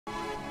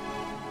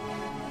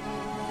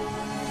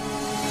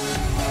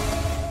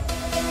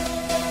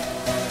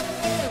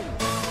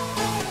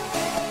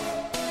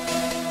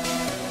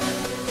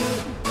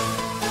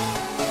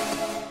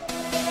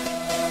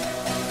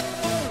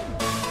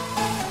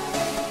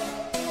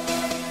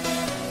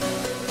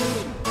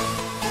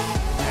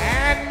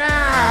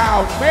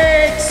now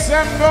make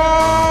some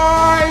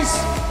noise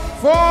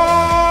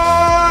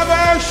for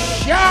the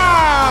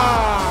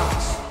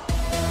Sharks.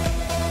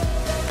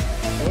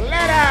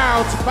 Led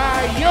out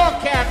by your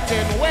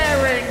captain,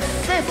 wearing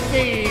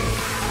 15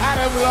 out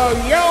of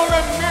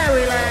Loyola,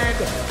 Maryland,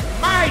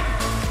 Mike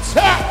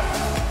SHAFT.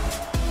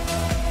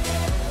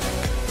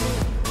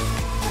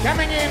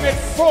 Coming in at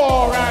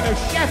 4 out of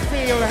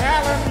Sheffield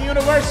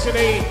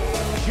University,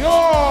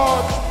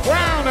 George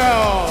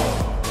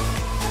Brownell.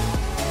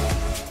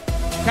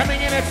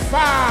 Coming in at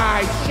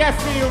 5,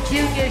 Sheffield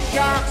Junior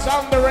Sharks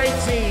under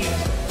 18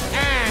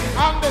 and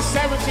under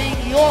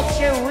 17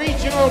 Yorkshire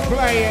regional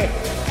player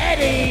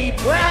Eddie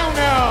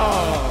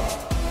Brownell.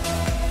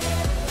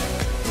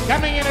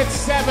 Coming in at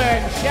 7,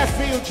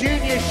 Sheffield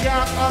Junior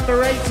Shark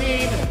under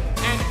 18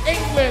 and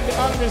England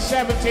under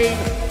 17,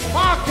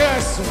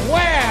 Marcus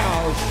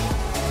Welsh.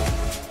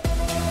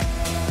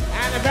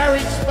 And a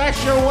very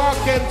special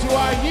welcome to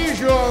our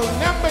usual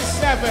number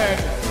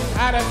 7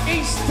 out of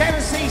East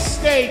Tennessee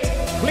State.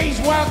 Please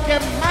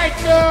welcome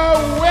Michael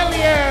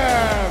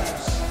Williams.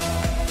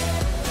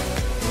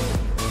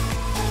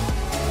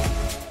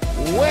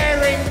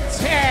 Wearing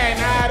 10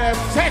 out of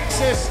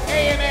Texas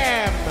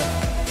A&M,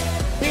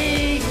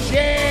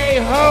 B.J.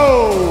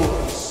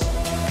 Hose.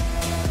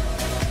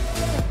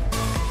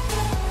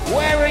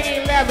 Wearing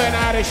 11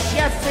 out of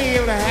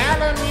Sheffield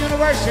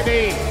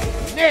University,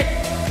 Nick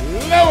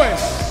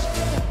Lewis.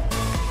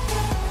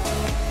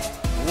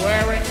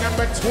 Wearing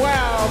number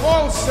 12,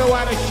 also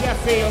out of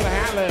Sheffield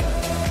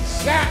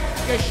Zach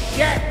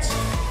Gachette.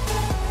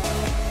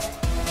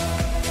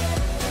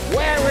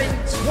 Wearing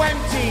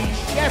 20,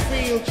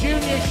 Sheffield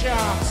Junior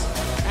Sharks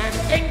and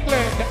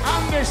England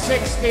under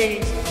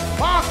 16s,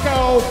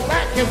 Marco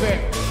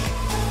Bakovic.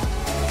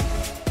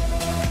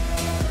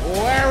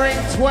 Wearing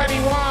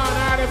 21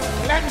 out of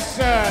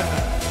Clemson,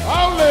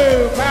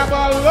 Olu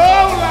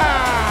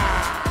Babalola.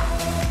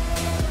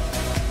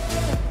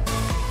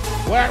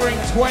 Wearing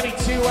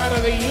 22 out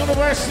of the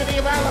University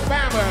of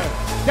Alabama,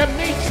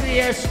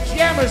 Demetrius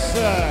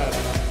Jemison.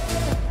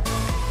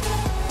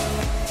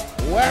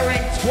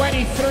 Wearing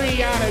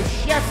 23 out of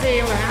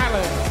Sheffield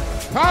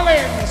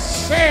Colin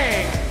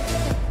Singh.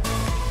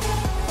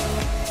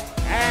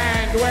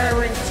 And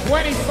wearing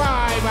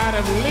 25 out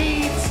of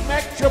Leeds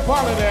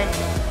Metropolitan,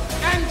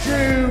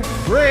 Andrew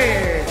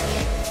Bridge.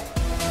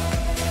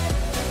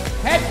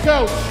 Head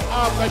coach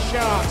of the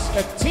Sharks,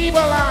 the Atiba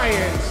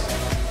Lions.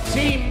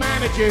 Team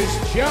managers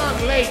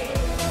John Lake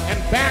and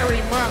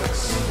Barry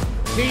Monks.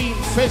 Team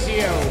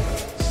physio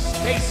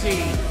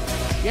Stacy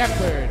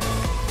Shepard.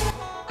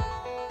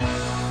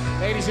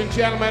 Ladies and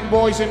gentlemen,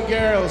 boys and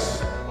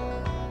girls,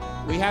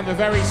 we have a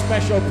very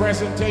special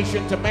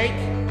presentation to make.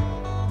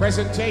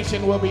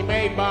 Presentation will be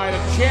made by the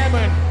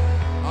chairman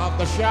of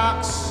the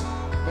Sharks,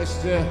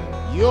 Mr.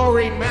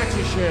 Yuri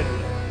Matishin.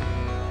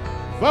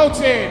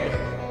 Voted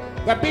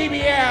the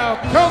BBL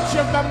Coach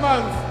of the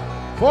Month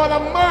for the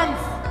month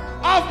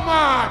of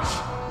March,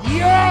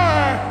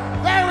 your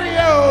very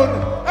own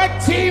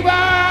Atiba